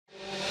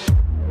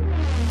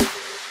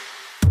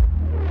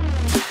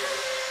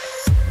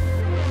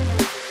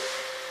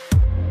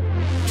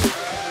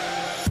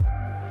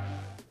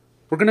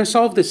We're going to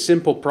solve this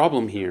simple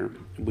problem here,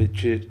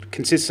 which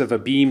consists of a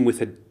beam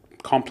with a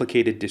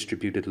complicated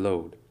distributed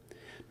load.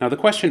 Now the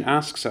question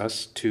asks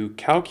us to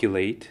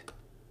calculate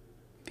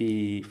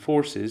the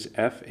forces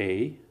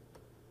Fa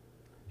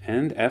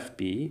and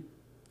Fb,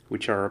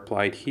 which are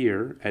applied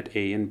here at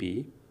A and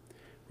B,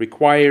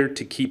 required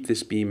to keep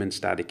this beam in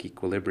static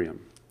equilibrium.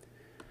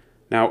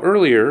 Now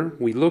earlier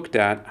we looked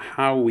at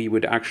how we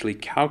would actually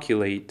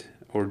calculate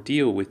or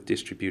deal with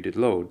distributed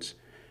loads,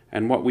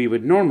 and what we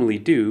would normally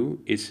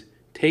do is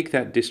take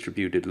that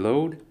distributed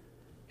load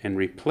and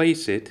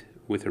replace it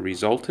with a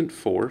resultant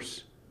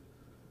force,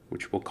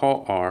 which we'll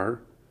call R,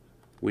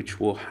 which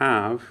will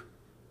have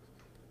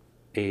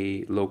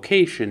a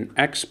location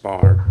x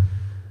bar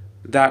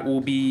that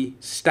will be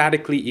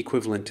statically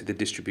equivalent to the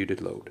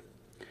distributed load.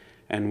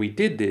 And we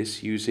did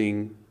this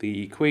using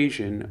the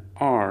equation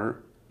R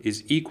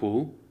is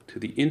equal to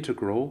the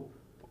integral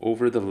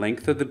over the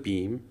length of the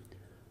beam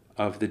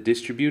of the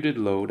distributed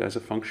load as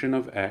a function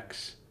of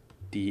x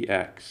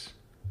dx,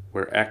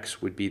 where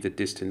x would be the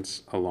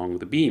distance along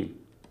the beam.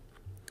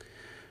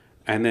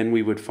 And then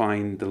we would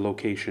find the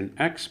location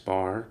x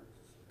bar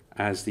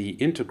as the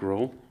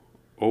integral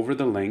over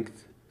the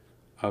length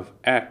of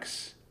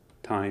x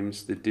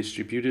times the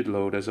distributed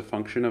load as a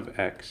function of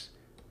x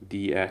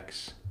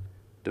dx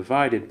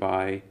divided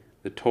by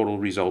the total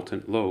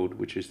resultant load,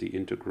 which is the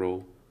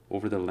integral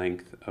over the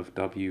length of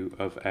w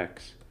of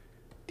x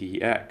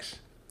dx.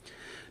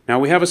 Now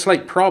we have a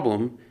slight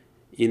problem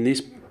in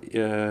this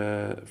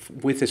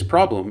with this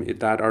problem,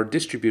 that our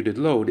distributed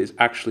load is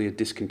actually a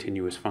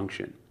discontinuous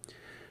function.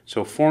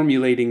 So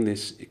formulating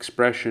this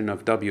expression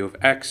of w of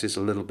x is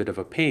a little bit of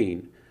a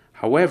pain.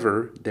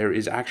 However, there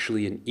is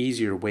actually an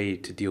easier way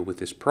to deal with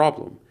this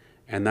problem,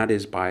 and that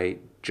is by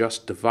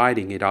just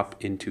dividing it up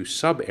into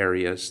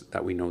sub-areas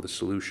that we know the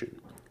solution.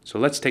 So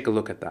let's take a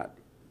look at that.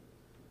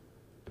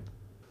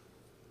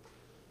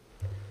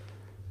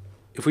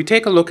 If we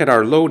take a look at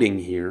our loading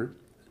here,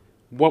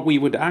 what we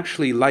would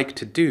actually like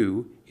to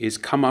do is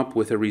come up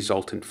with a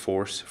resultant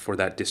force for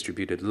that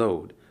distributed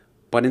load.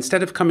 But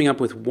instead of coming up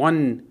with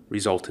one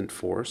resultant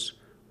force,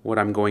 what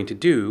I'm going to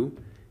do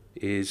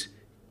is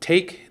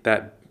take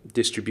that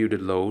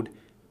distributed load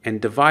and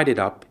divide it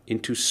up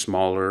into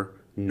smaller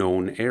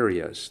known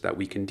areas that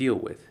we can deal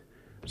with.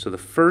 So the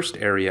first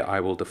area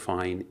I will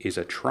define is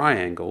a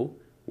triangle,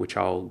 which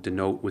I'll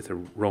denote with a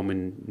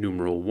Roman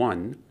numeral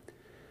 1,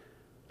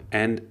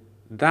 and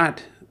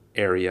that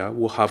area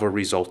will have a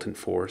resultant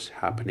force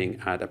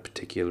happening at a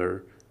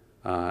particular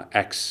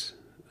x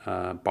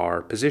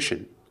bar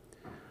position.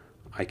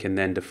 I can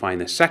then define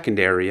a second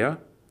area,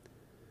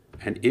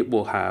 and it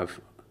will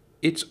have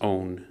its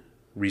own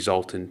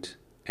resultant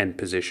end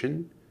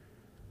position,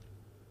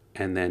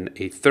 and then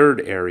a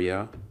third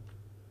area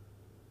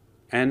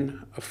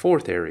and a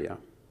fourth area.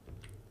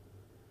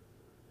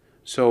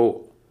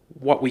 So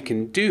what we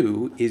can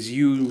do is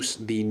use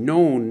the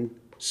known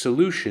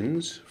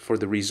solutions for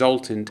the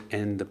resultant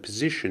and the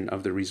position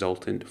of the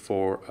resultant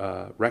for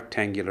a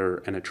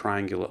rectangular and a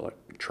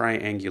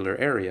triangular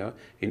area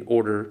in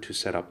order to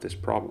set up this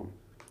problem.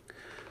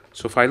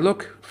 So if I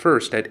look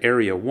first at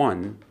area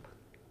 1,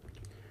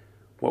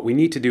 what we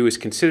need to do is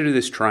consider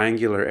this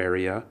triangular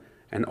area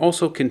and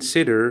also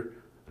consider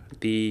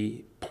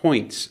the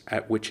points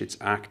at which it's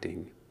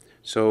acting.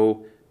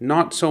 So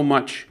not so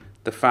much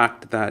the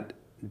fact that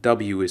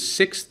W is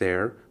 6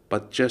 there,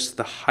 but just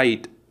the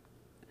height.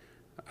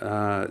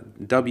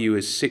 W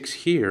is 6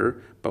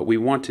 here, but we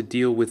want to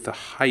deal with the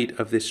height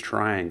of this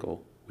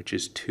triangle, which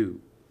is 2.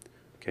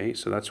 Okay,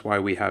 so that's why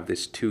we have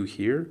this 2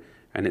 here,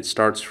 and it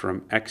starts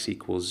from x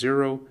equals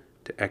 0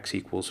 to x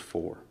equals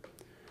 4.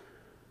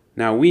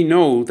 Now we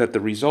know that the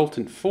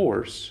resultant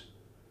force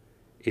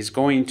is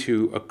going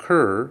to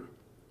occur,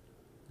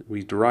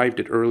 we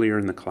derived it earlier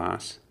in the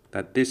class,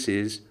 that this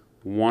is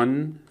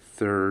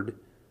 1/3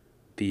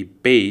 the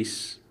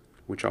base,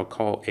 which I'll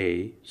call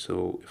A.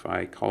 So if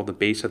I call the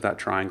base of that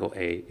triangle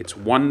A, it's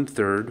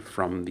 1/3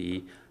 from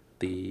the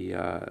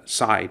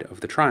side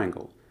of the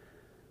triangle.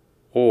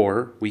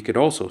 Or we could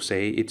also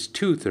say it's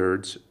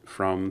 2/3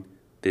 from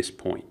this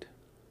point.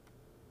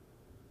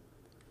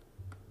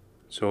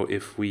 So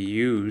if we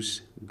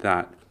use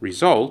that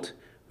result,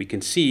 we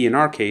can see in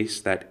our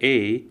case that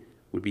A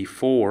would be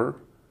 4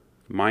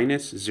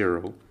 minus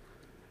 0,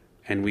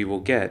 and we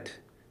will get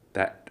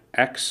that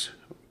x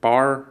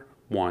bar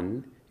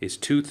 1 is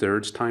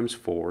 2/3 times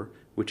 4,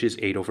 which is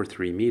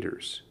 8/3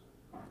 meters.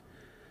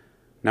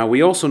 Now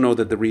we also know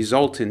that the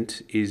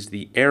resultant is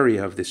the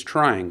area of this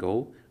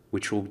triangle,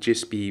 which will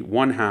just be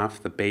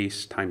 1/2 the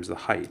base times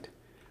the height,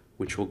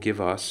 which will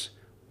give us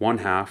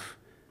 1/2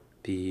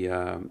 the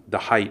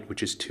height,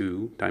 which is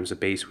 2, times the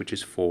base, which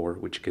is 4,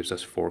 which gives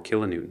us 4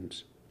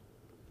 kilonewtons.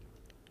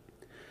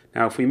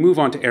 Now if we move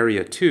on to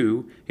area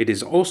 2, it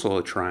is also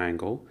a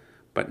triangle,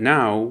 but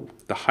now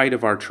the height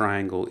of our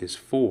triangle is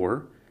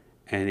 4,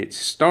 and it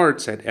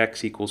starts at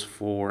x equals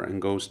 4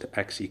 and goes to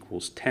x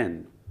equals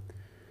 10.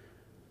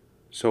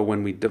 So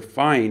when we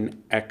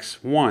define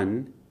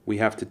x1, we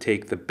have to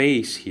take the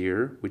base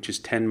here, which is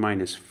 10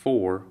 minus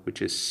 4,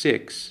 which is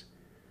 6,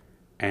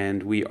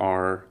 and we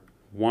are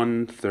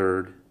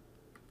 1/3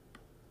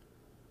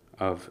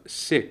 of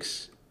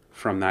 6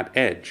 from that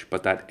edge,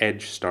 but that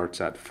edge starts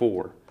at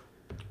 4.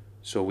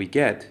 So we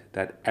get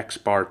that x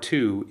bar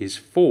 2 is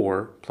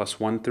 4 plus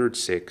 1/3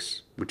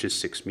 6, which is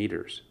 6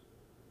 meters.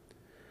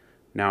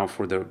 Now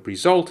for the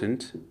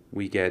resultant,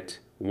 we get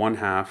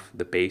 1/2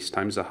 the base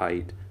times the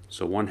height,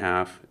 so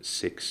 1/2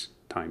 6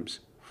 times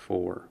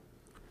 4,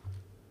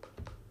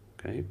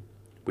 okay,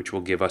 which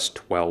will give us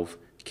 12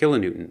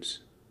 kilonewtons.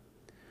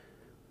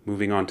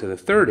 Moving on to the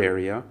third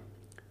area,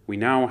 we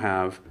now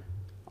have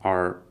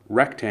our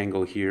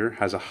rectangle here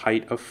has a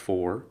height of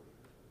 4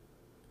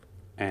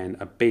 and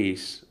a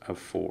base of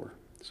 4.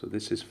 So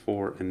this is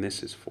 4 and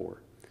this is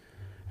 4.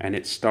 And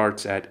it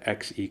starts at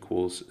x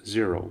equals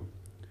 0.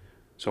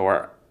 So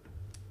our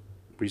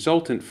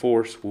resultant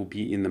force will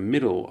be in the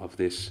middle of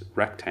this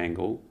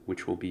rectangle,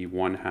 which will be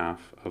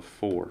 1/2 of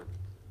 4.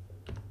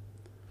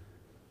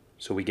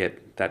 So we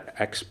get that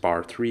x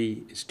bar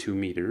 3 is 2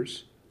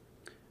 meters.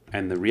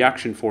 And the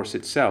reaction force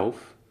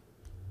itself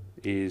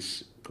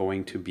is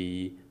going to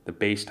be the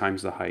base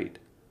times the height.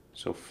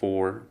 So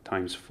 4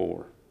 times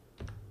 4,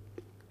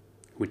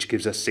 which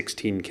gives us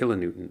 16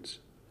 kilonewtons.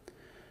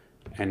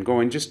 And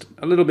going just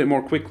a little bit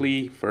more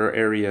quickly for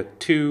area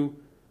 2,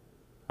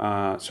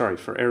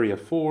 for area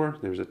 4,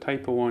 there's a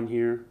typo on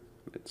here.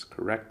 Let's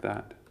correct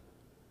that.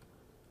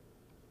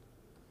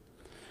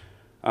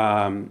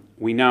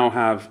 We now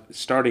have,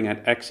 starting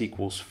at x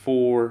equals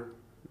 4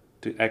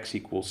 to x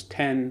equals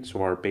 10,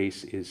 so our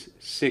base is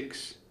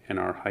 6 and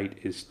our height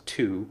is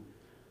 2.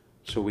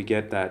 So we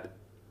get that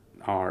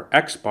our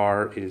x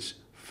bar is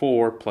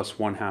 4 plus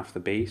 1/2 the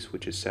base,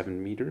 which is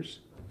 7 meters.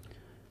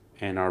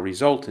 And our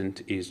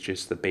resultant is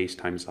just the base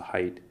times the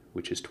height,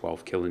 which is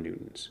 12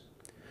 kilonewtons.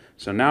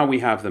 So now we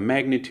have the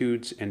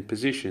magnitudes and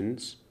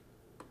positions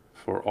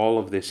for all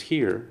of this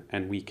here,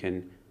 and we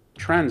can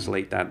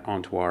translate that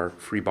onto our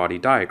free body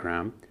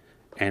diagram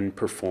and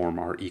perform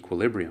our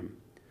equilibrium.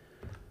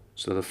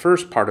 So the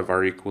first part of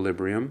our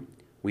equilibrium,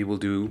 we will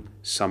do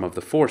sum of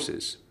the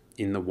forces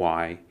in the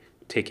y,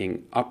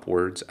 taking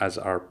upwards as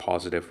our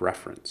positive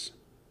reference.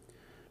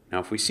 Now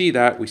if we see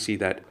that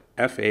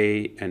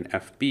FA and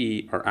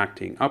FB are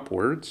acting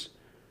upwards,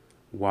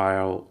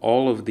 while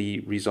all of the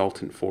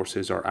resultant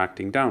forces are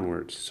acting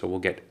downwards. So we'll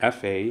get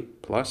FA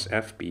plus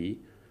FB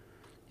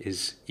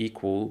is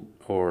equal,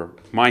 or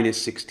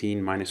minus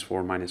 16 minus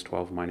 4 minus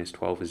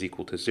 12 is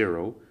equal to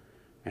 0.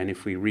 And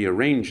if we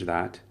rearrange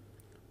that,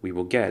 we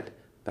will get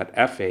that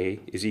FA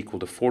is equal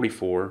to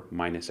 44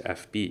 minus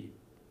FB.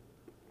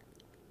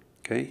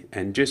 Okay,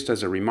 and just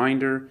as a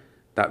reminder,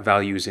 that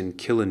value is in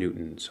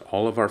kilonewtons.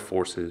 All of our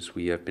forces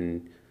we have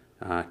been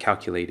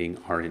calculating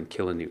are in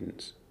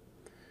kilonewtons.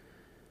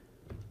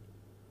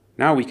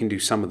 Now we can do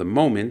some of the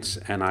moments,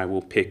 and I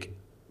will pick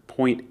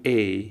point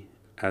A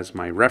as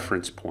my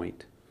reference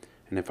point.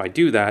 And if I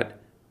do that,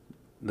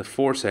 the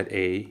force at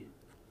A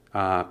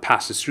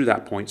passes through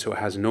that point, so it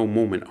has no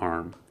moment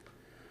arm,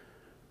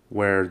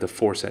 where the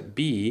force at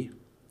B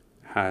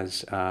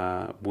has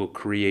a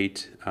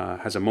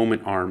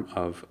moment arm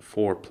of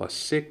 4 plus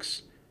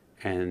 6,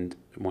 and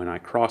when I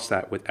cross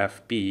that with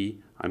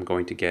FB, I'm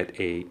going to get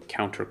a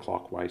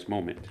counterclockwise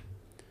moment.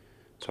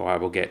 So I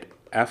will get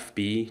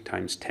FB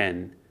times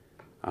 10,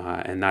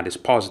 and that is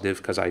positive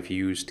because I've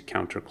used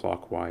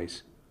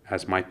counterclockwise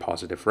as my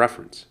positive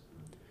reference.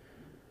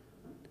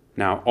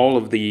 Now all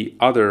of the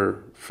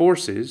other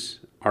forces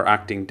are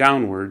acting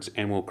downwards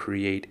and will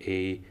create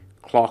a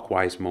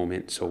clockwise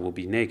moment, so will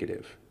be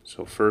negative.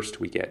 So first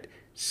we get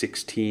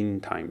 16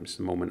 times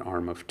the moment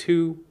arm of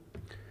 2,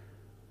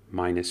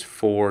 minus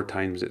 4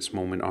 times its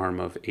moment arm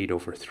of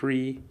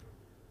 8/3,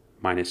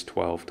 minus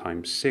 12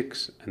 times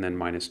 6, and then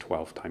minus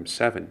 12 times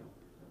 7.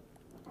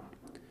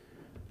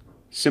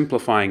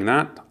 Simplifying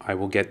that, I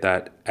will get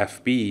that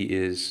FB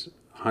is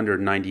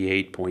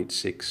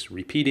 198.6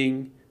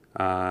 repeating,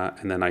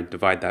 and then I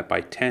divide that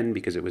by 10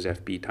 because it was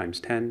FB times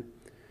 10.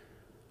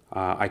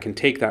 I can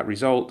take that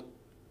result,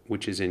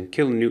 which is in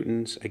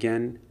kilonewtons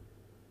again,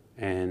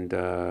 and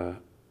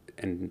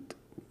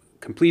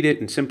complete it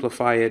and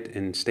simplify it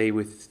and stay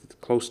with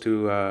close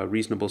to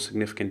reasonable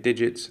significant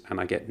digits, and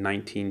I get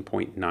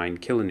 19.9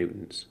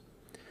 kilonewtons.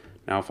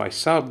 Now if I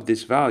sub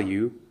this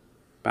value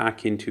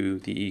back into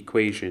the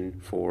equation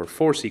for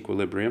force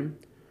equilibrium,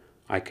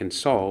 I can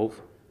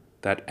solve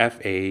that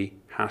FA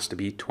has to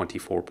be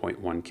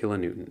 24.1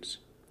 kilonewtons.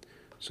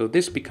 So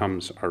this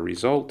becomes our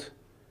result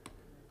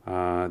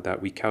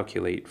that we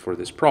calculate for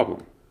this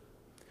problem.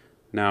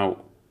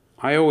 Now,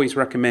 I always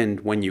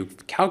recommend when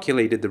you've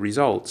calculated the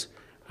results,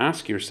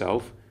 ask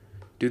yourself,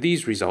 do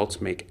these results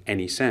make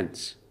any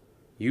sense?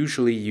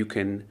 Usually you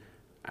can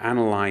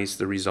analyze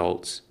the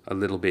results a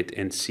little bit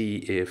and see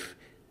if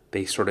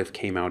they sort of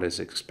came out as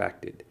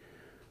expected.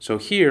 So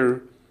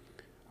here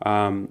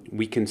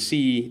we can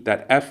see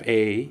that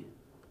FA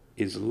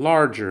is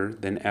larger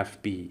than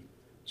FB.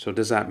 So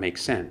does that make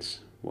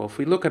sense? Well, if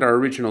we look at our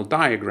original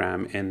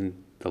diagram and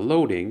the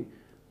loading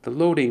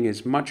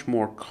is much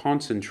more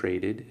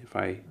concentrated. If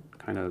I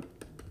kind of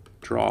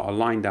draw a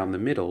line down the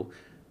middle,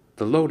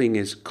 the loading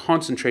is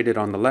concentrated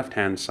on the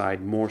left-hand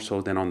side more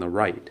so than on the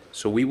right.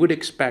 So we would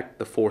expect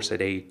the force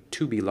at A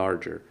to be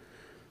larger.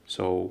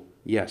 So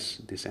yes,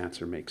 this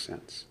answer makes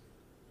sense.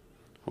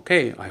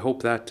 Okay, I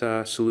hope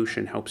that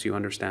solution helps you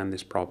understand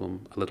this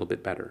problem a little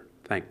bit better.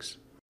 Thanks.